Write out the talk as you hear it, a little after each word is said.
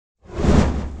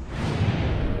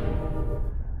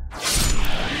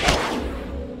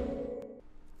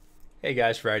Hey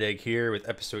guys, Fryedegg here with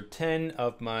episode 10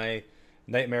 of my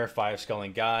Nightmare 5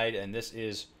 Sculling Guide, and this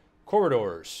is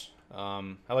Corridors.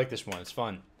 I like this one, it's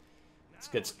fun.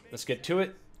 Let's get to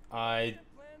it. I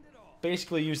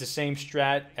basically use the same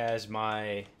strat as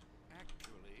my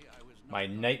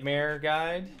Nightmare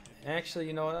guide. Actually,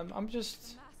 you know what,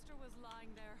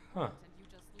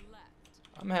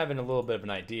 I'm having a little bit of an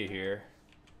idea here.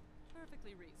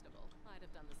 Perfectly reasonable. I'd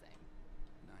have done the same.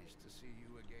 Nice to see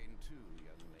you again too,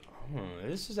 young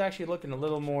lady. This is actually looking a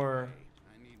little more...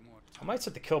 I might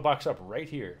set the kill box up right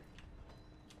here.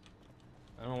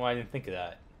 I don't know why I didn't think of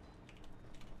that.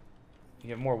 You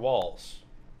have more walls.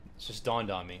 It's just dawned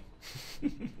on me.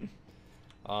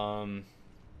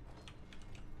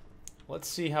 Let's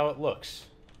see how it looks.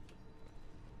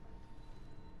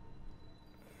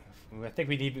 I think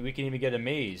we can even get a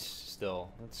maze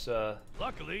still. Let's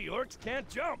Luckily, orcs can't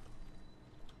jump.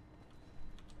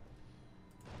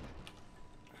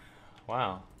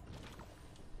 Wow.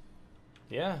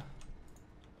 Yeah.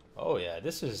 Oh yeah,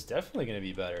 this is definitely going to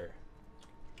be better.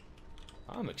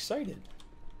 I'm excited.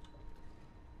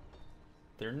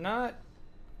 They're not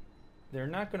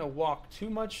going to walk too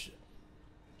much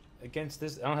against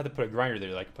this. I don't have to put a grinder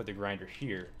there. I can put the grinder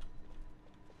here.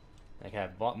 I can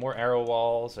have more arrow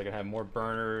walls. I can have more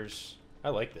burners. I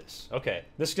like this. Okay,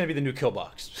 this is going to be the new kill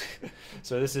box.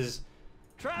 So this is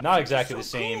not exactly the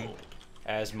same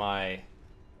as my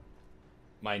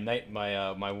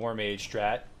Warmage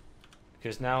strat,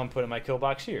 because now I'm putting my kill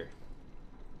box here,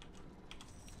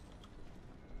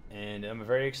 and I'm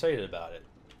very excited about it.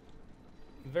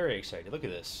 Very excited. Look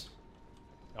at this.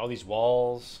 All these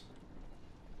walls.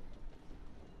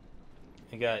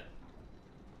 I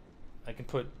can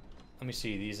put. Let me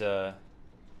see these. Do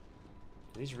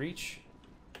these reach?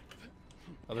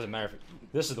 Oh, doesn't matter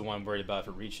if this is the one I'm worried about if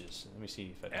it reaches. Let me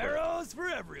see if I put Arrows for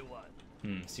everyone.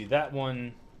 See that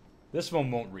one. This one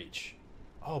won't reach.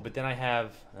 Oh, but then I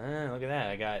have. Look at that.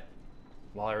 I got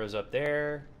wall arrows up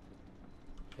there.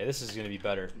 Yeah, this is gonna be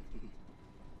better.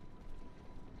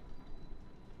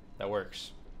 That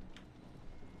works.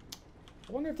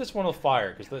 I wonder if this one will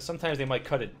fire, because sometimes they might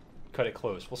cut it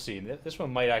close. We'll see. This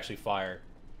one might actually fire,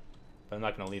 but I'm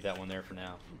not gonna leave that one there for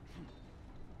now.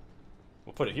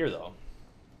 We'll put it here though.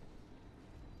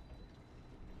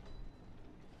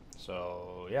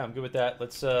 So yeah, I'm good with that.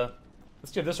 Let's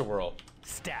give this a whirl.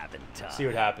 Stabbing time. See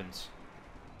what happens.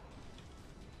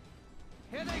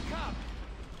 Here they come!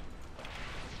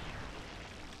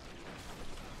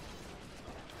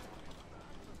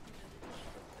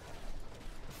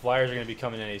 Flyers are going to be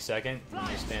coming in any second. Let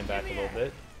me stand back a little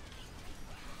bit.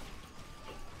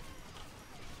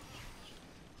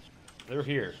 They're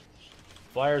here.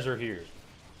 Flyers are here.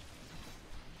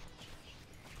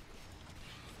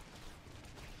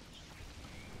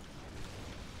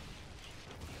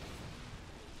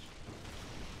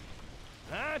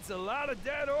 That's a lot of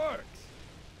dead orcs.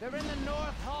 They're in the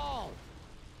North Hall!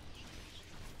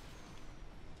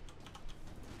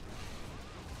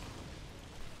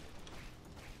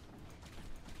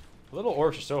 Little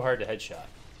orcs are so hard to headshot.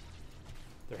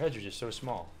 Their heads are just so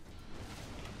small.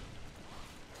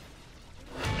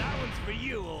 That one's for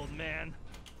you, old man.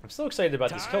 I'm still excited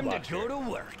about this kill Time box to go here. to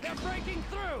work. They're breaking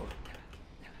through!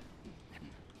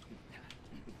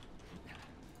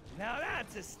 Now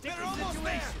that's a sticky They're almost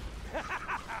situation.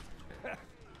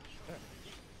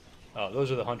 Oh, those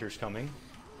are the hunters coming.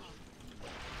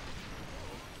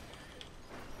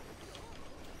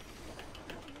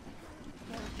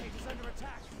 Barricade is under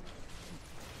attack!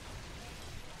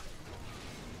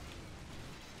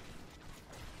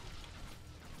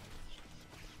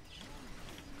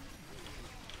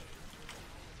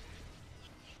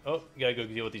 Oh, you gotta go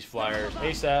deal with these flyers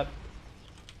ASAP.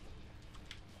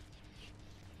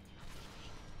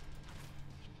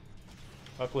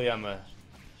 Luckily, I'm a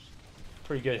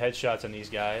pretty good headshots on these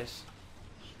guys.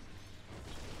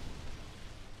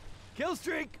 Kill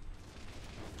streak.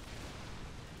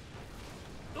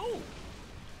 Oh.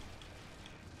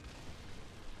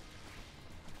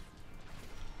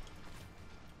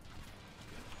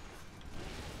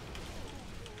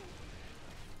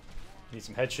 Need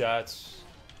some headshots,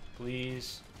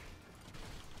 please.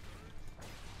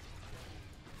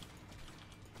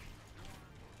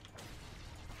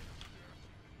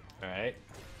 Alright.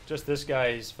 Just this guy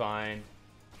is fine.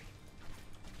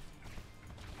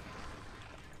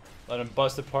 Let him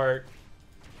bust apart.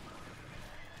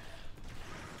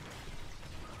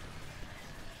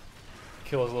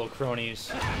 Kill his little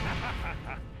cronies.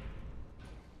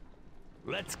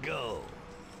 Let's go.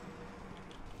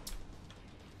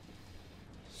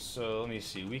 So let me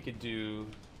see. We could do.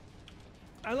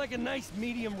 I like a nice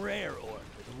medium rare orc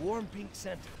with a warm pink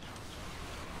center.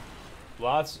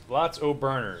 Lots o'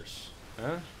 burners.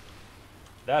 Huh?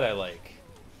 That I like.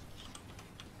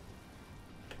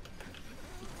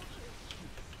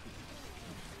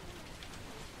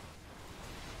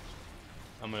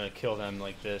 I'm gonna kill them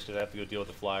like this because I have to go deal with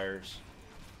the flyers.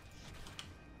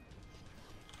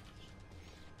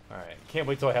 Alright, can't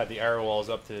wait till I have the arrow walls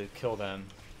up to kill them.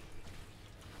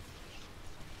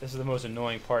 This is the most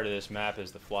annoying part of this map,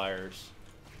 is the flyers.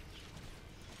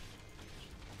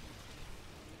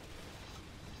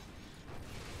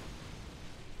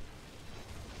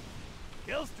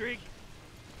 Kill streak.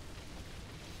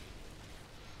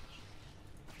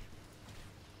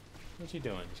 What's he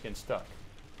doing? He's getting stuck.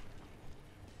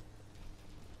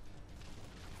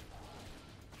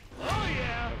 Oh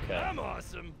yeah, Okay. I'm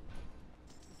awesome.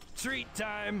 Treat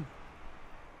time.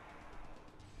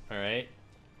 Alright.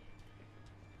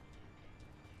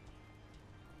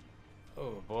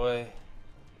 Oh boy.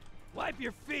 Wipe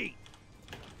your feet.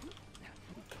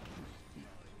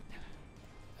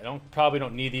 I probably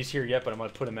don't need these here yet, but I'm gonna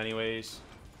put them anyways.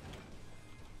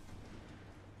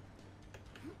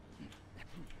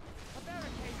 A barricade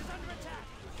is under attack.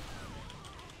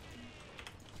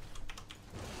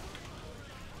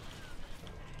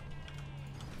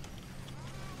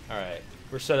 Alright.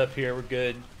 We're set up here, we're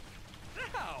good.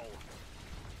 Ow.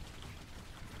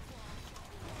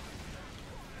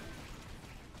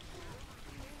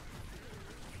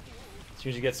 As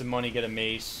soon as you get some money, get a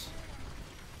mace.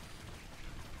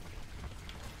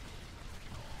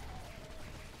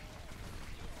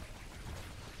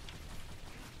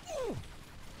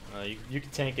 You can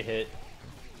tank a hit.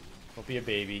 Don't be a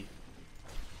baby.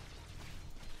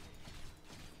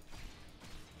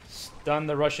 Stun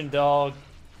the Russian dog,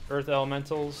 Earth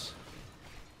Elementals.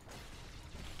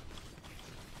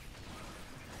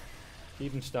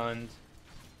 Keep him stunned.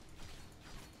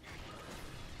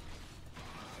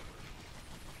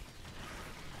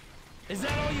 Is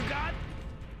that all you got?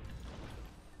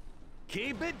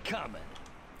 Keep it coming.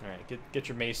 Alright, get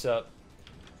your mace up.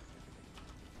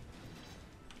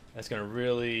 That's gonna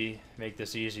really make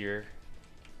this easier.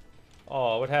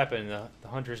 Oh, what happened? The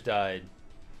hunters died.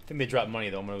 I think they dropped money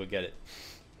though. I'm gonna go get it.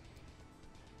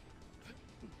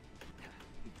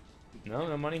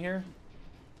 No money here?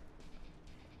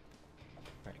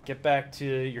 Alright, get back to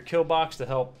your kill box to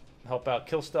help out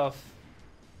kill stuff.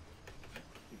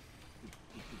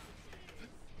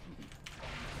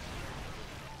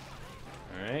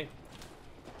 Alright.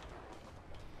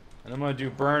 And I'm gonna do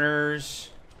burners.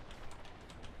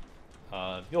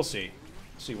 You'll see.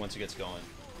 See once it gets going.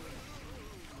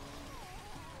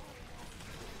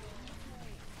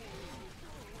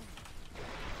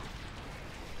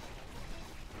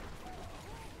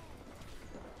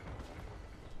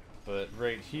 But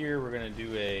right here, we're gonna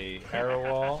do a arrow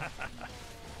wall.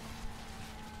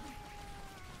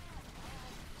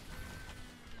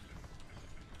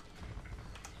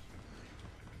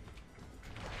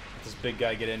 This big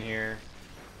guy get in here.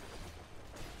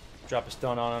 Drop a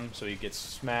stun on him so he gets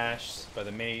smashed by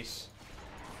the mace.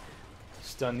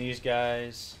 Stun these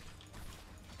guys.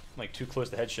 I'm like too close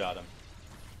to headshot him.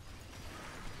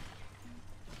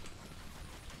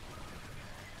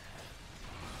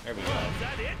 There we go. Is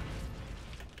that it?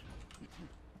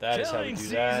 That is how we Killing do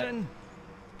that. season.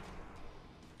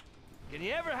 Can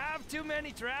you ever have too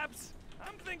many traps?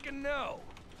 I'm thinking no.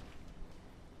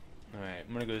 Alright,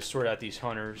 I'm gonna go sort out these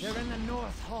hunters. They're in the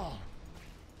North Hall.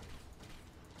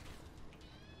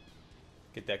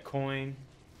 Get that coin.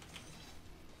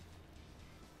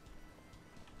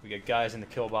 We got guys in the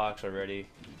kill box already.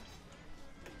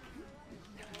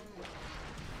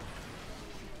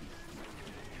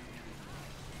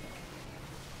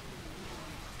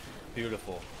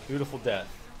 Beautiful. Beautiful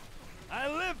death. I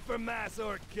live for mass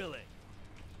orc killing.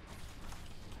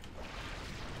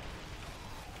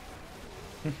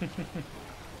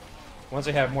 Once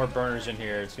I have more burners in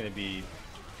here, it's going to be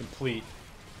complete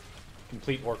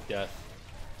orc death.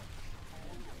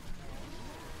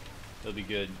 It'll be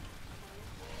good.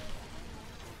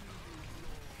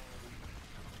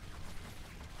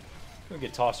 I'm going to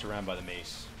get tossed around by the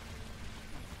mace.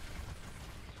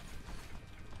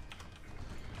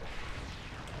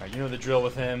 Alright, you know the drill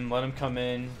with him. Let him come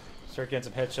in. Start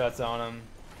getting some headshots on him.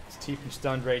 Let's keep him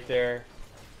stunned right there.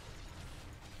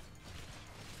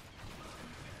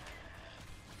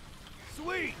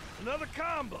 Sweet! Another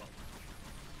combo!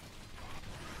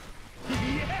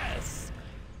 Yes!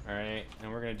 Alright,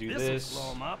 and we're going to do This'll this.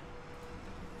 blow 'em up.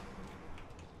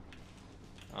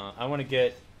 I want to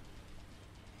get,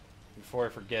 before I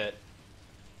forget,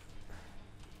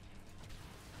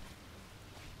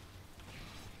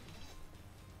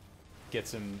 get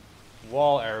some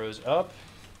wall arrows up.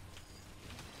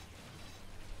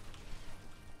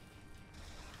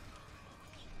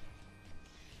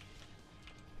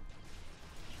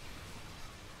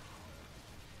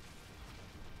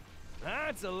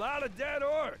 That's a lot of dead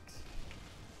orcs.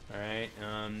 Alright,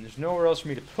 there's nowhere else for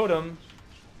me to put them,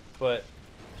 but...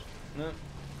 No.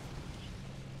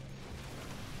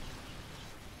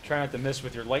 Try not to miss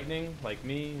with your lightning, like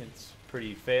me. It's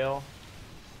pretty fail.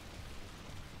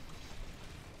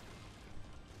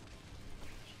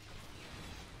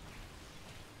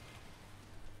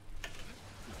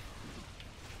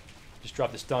 Just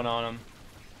drop the stun on him.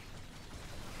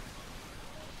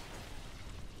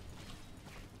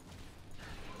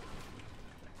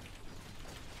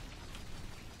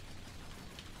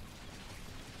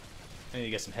 I need to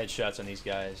get some headshots on these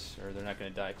guys, or they're not going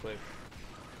to die quick.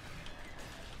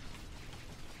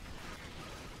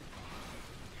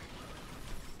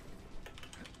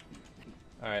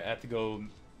 Alright, I have to go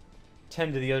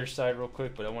tend to the other side real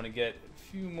quick, but I want to get a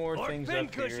few more things up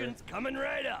here. Cushions coming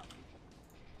right up.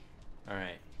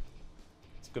 Alright.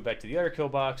 Let's go back to the other kill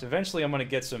box. Eventually I'm going to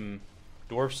get some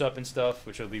dwarfs up and stuff,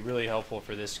 which will be really helpful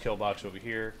for this kill box over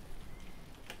here.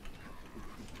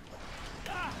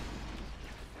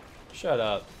 Shut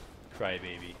up,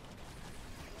 crybaby.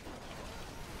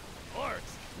 Orcs,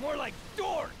 more like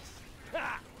dorks.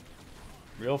 Ha!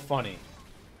 Real funny.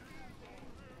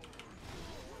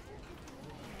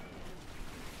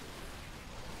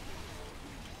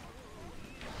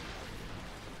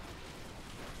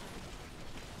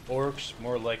 Orcs,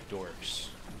 more like dorks.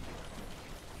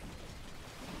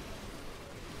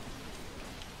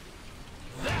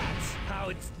 That's how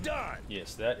it's done.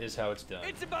 Yes, that is how it's done.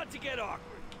 It's about to get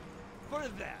awkward. For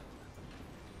that.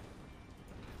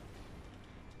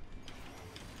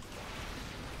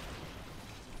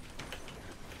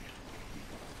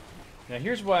 Now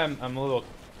here's why I'm a little...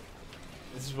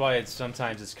 This is why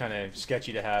sometimes it's kind of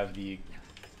sketchy to have the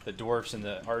dwarfs and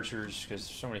the archers, because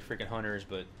there's so many freaking hunters,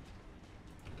 but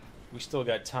we still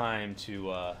got time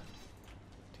to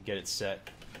get it set.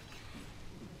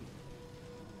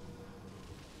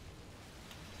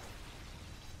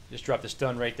 Just drop the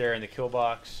stun right there in the kill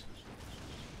box.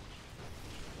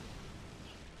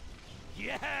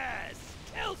 Yes!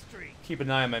 Kill streak! Keep an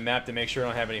eye on my map to make sure I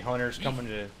don't have any hunters coming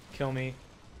to kill me.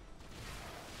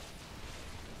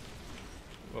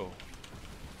 Whoa.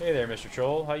 Hey there, Mr.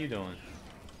 Troll. How you doing?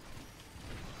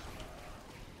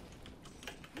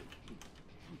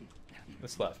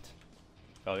 What's left?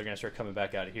 Oh, they're going to start coming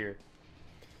back out of here.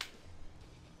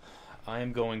 I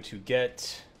am going to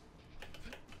get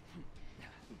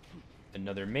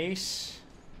another mace.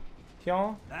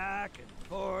 Y'all. Back and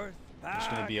forth. There's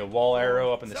going to be a wall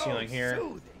arrow up in the ceiling here.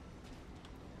 Soothing.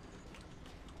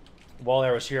 Wall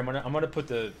arrows here. I'm gonna put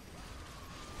the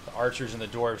archers and the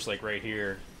dwarves like right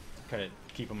here, kind of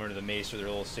keep them under the mace so they're a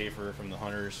little safer from the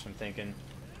hunters. I'm thinking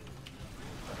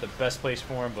not the best place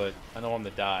for them, but I don't want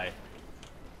them to die.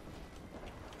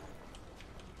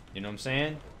 You know what I'm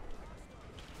saying?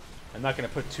 I'm not gonna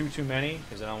put too many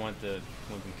because I don't want them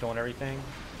killing everything.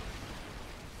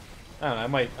 I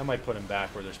don't know. I might put them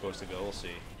back where they're supposed to go. We'll see.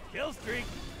 Kill streak.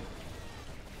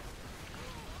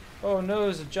 Oh no,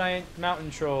 there's a giant mountain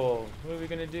troll. What are we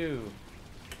gonna do?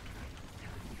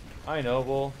 I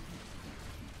know,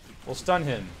 we'll stun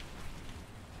him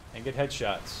and get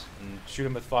headshots and shoot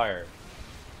him with fire.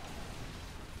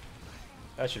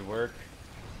 That should work.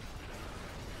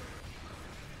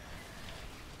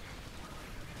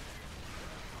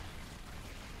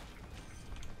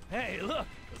 Hey, look,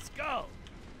 the skull.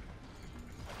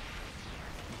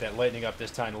 That lightning up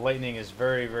this time. The lightning is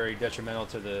very, very detrimental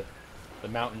to the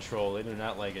mountain troll. They do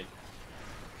not like it.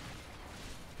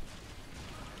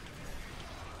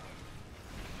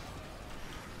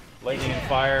 Lightning and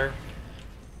fire,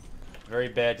 very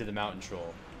bad to the mountain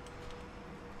troll.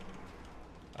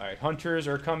 Alright, hunters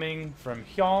are coming from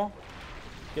here.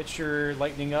 Get your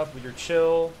lightning up with your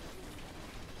chill.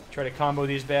 Try to combo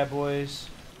these bad boys.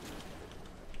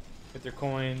 Get their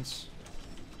coins.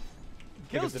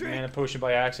 Pick up the mana potion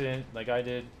by accident, like I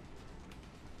did.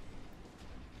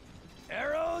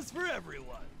 Arrows for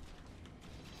everyone.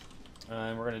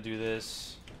 And we're gonna do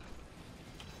this.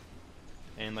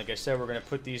 And like I said, we're gonna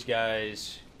put these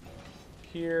guys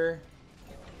here.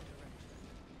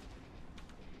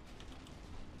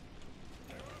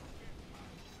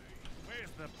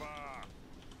 Where's the bar?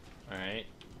 Alright.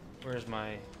 Where's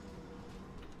my...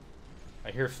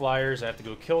 I hear flyers. I have to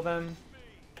go kill them.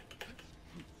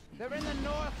 They're in the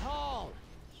North Hall.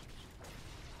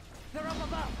 They're up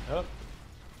above. Oh.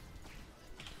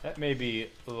 That may be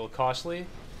a little costly.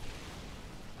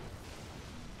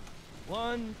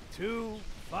 1, 2,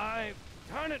 5.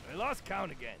 Darn it, I lost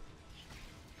count again.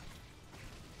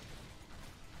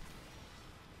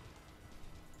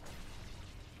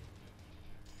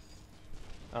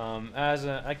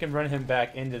 I can run him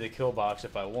back into the kill box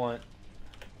if I want.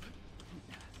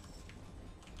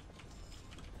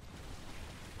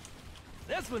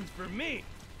 one's for me.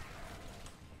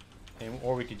 And,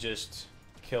 or we could just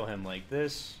kill him like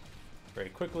this very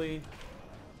quickly.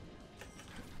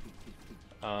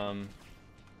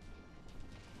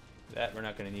 That we're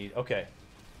not going to need. Okay.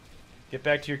 Get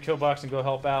back to your kill box and go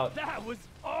help out. That was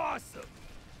awesome.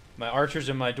 My archers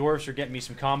and my dwarves are getting me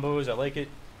some combos. I like it.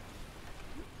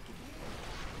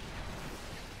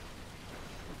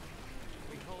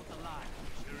 We hold the line.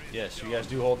 Yes, you guys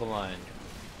do hold the line.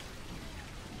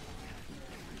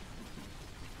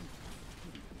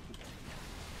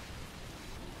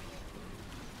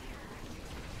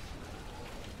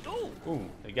 Ooh,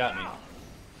 they got me.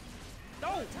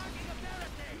 No.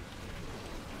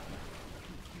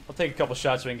 I'll take a couple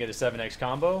shots so we can get a 7x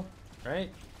combo, right?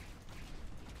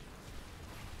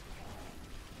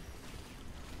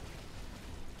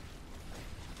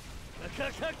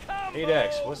 Combo.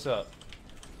 8x, what's up?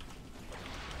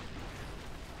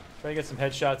 Try to get some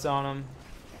headshots on him.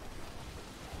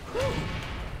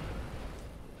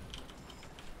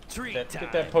 Treat Get time.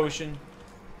 that potion.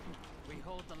 We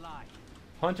hold the line.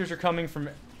 Hunters are coming from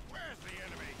like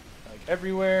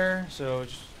everywhere, so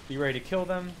just be ready to kill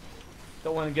them.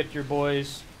 Don't want to get your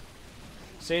boys.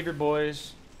 Save your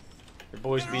boys. Your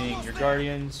boys being your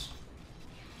guardians.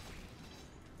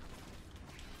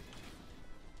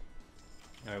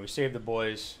 Alright, we saved the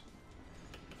boys.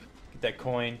 Get that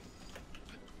coin.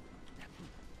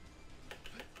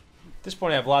 At this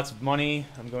point I have lots of money.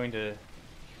 I'm going to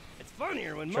It's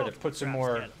funnier when try to multiple put some traps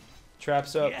more get 'em.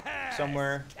 traps up Yes!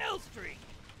 somewhere. Kill streak.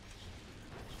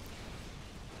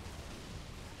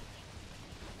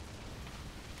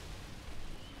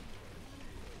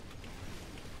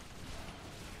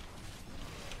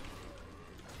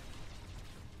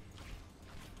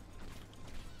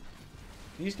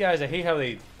 These guys, I hate how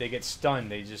they get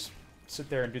stunned. They just sit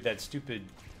there and do that stupid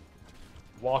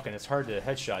walk, and it's hard to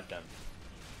headshot them.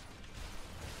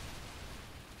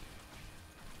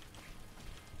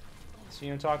 See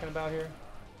what I'm talking about here?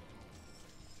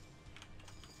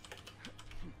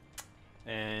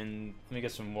 And let me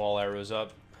get some wall arrows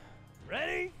up.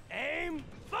 Ready, aim,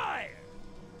 fire.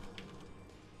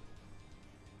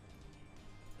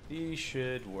 These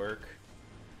should work.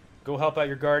 Go help out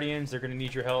your guardians. They're going to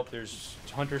need your help. There's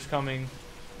hunters coming.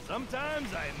 Sometimes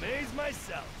I amaze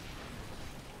myself.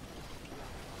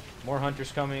 More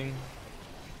hunters coming.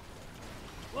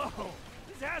 Whoa,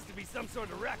 this has to be some sort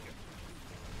of record.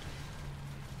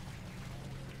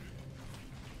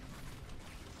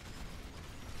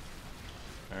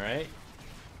 Alright.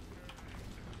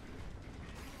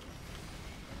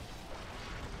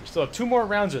 We still have 2 more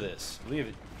rounds of this. Believe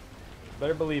it.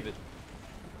 Better believe it.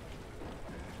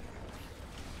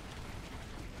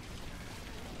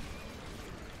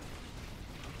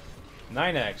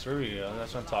 Nine X, where we go?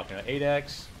 That's what I'm talking about.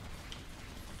 8X.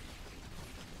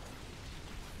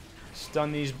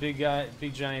 Stun these big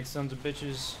giant sons of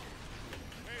bitches.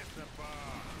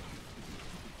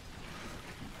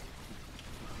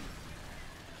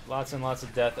 Lots and lots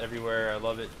of death everywhere. I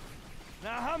love it.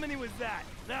 Now, how many was that?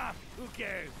 Nah, who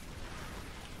cares?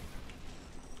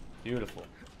 Beautiful.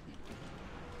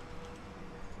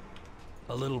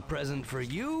 A little present for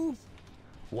you,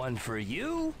 one for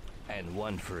you, and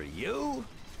one for you.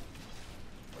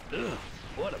 Ugh,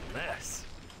 what a mess.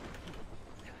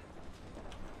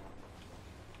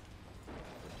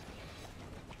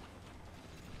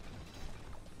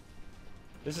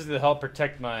 This is to help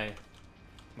protect my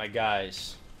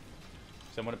guys.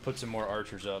 So I'm gonna put some more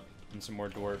archers up and some more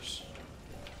dwarves.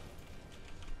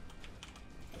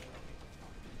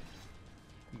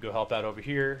 Go help out over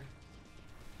here.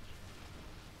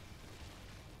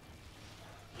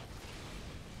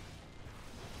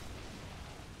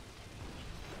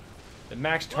 The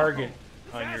max target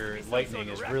on your lightning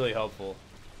is really helpful.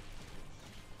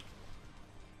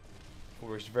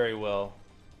 Works very well.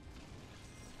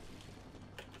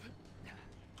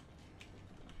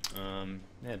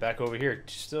 Yeah, back over here.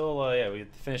 Still, yeah, we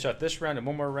finish out this round and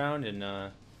one more round, and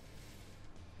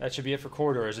that should be it for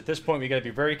corridors. At this point, we got to be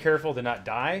very careful to not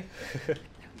die.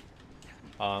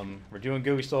 We're doing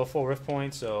good. We still have full rift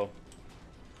points, so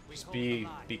just be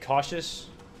cautious.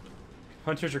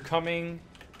 Hunters are coming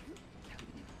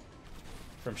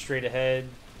from straight ahead.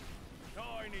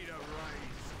 I need a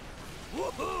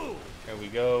raise. Woohoo! There we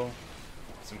go.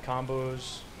 Some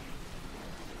combos.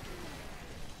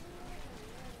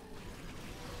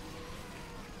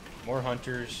 More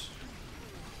hunters.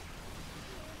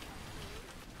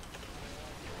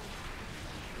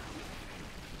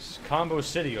 This is Combo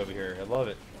City over here. I love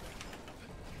it.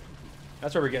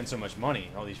 That's where we're getting so much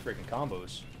money. All these freaking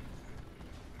combos.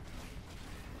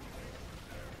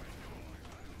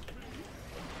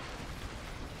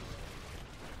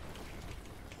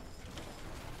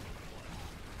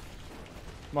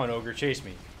 Come on, ogre, chase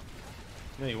me.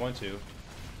 No, you want to.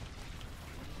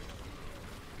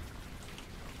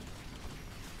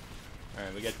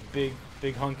 Alright, we got the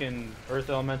big hunkin' earth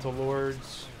elemental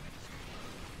lords.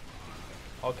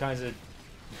 All kinds of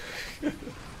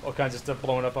all kinds of stuff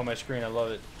blowing up on my screen. I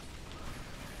love it.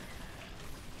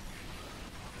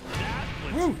 That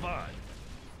was Woo! fun.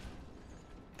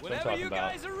 Whenever you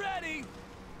guys are ready.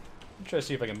 I'm trying to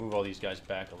see if I can move all these guys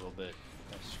back a little bit.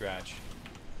 Nice scratch.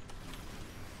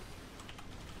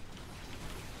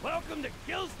 Welcome to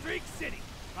Killstreak City.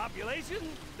 Population,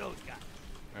 those guys.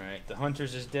 Alright, the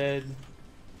hunters is dead.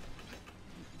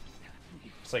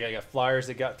 Looks like I got flyers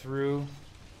that got through.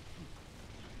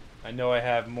 I know I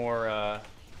have more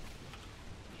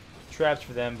traps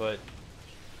for them, but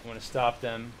I want to stop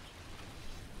them.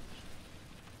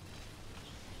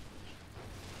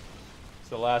 It's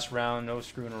the last round, no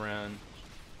screwing around.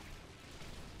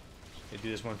 They do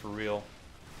this one for real.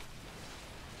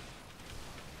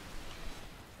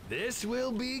 This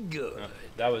will be good. Oh,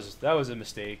 that was a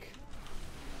mistake.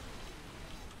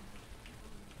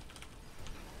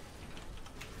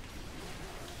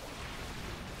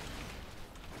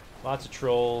 Lots of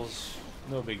trolls,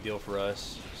 no big deal for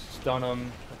us. Stun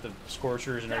them with the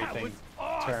scorchers and everything. was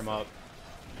awesome. Tear them up.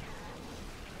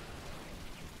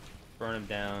 Burn them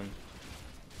down.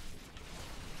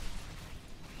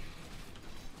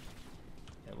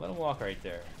 Yeah, let them walk right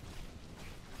there.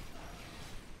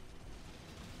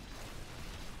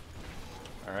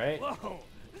 Alright. Whoa,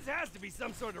 this has to be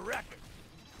some sort of record.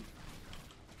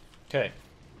 Okay.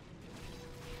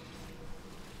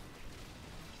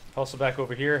 Hustle back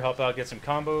over here, help out, get some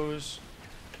combos.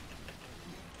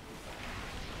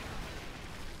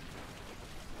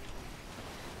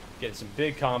 Getting some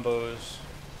big combos.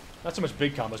 Not so much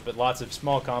big combos, but lots of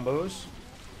small combos,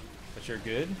 which are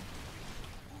good.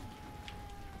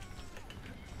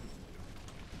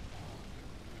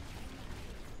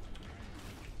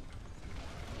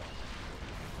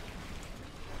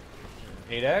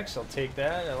 An 8x, I'll take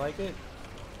that. I like it.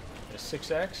 A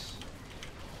 6x.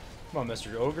 Come on,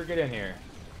 Mr. Ogre, get in here.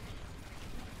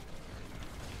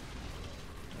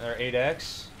 Another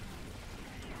 8x.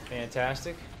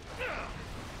 Fantastic.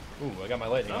 Ooh, I got my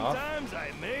lightning off. Sometimes I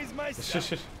amaze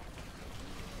myself.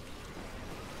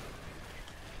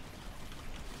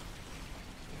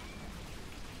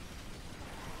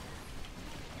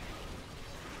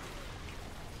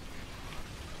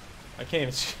 I can't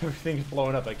even see everything's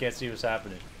blowing up. I can't see what's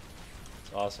happening.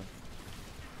 It's awesome.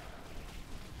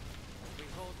 We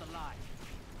hold the line.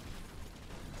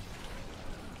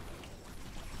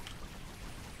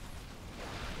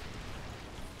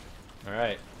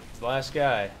 Alright, it's the last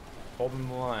guy. Holding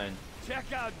the line.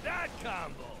 Check out that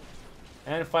combo.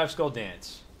 And a 5 skull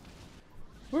dance.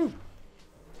 Woo!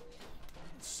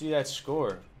 Let's see that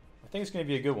score. I think it's going to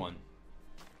be a good one.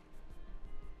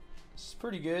 This is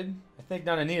pretty good. I think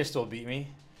Nanania still beat me.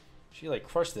 She like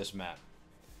crushed this map.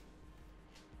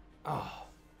 Oh.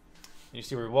 You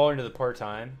see we're well into the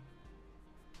part-time.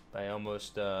 By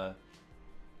almost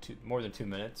more than 2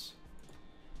 minutes.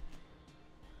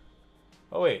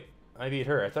 Oh wait, I beat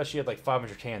her. I thought she had like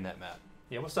 500k in that map.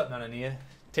 Yeah, what's up, Nanania?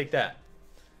 Take that.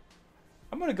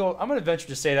 I'm gonna venture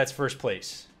to say that's first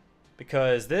place.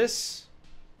 Because this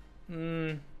I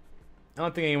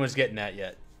don't think anyone's getting that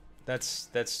yet.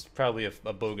 That's probably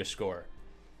a bogus score.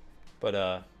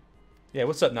 But yeah,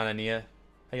 what's up, Nanania?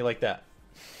 How you like that?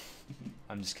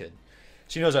 I'm just kidding.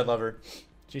 She knows I love her.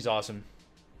 She's awesome.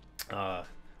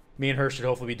 Me and her should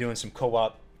hopefully be doing some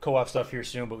co-op stuff here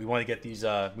soon, but we want to get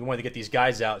these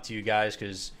guys out to you guys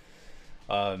because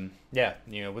yeah,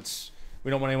 you know,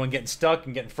 we don't want anyone getting stuck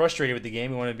and getting frustrated with the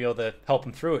game. We want to be able to help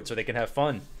them through it so they can have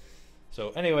fun.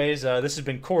 So anyways, this has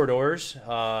been Corridors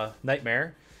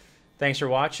Nightmare. Thanks for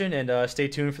watching, and stay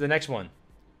tuned for the next one.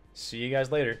 See you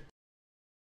guys later.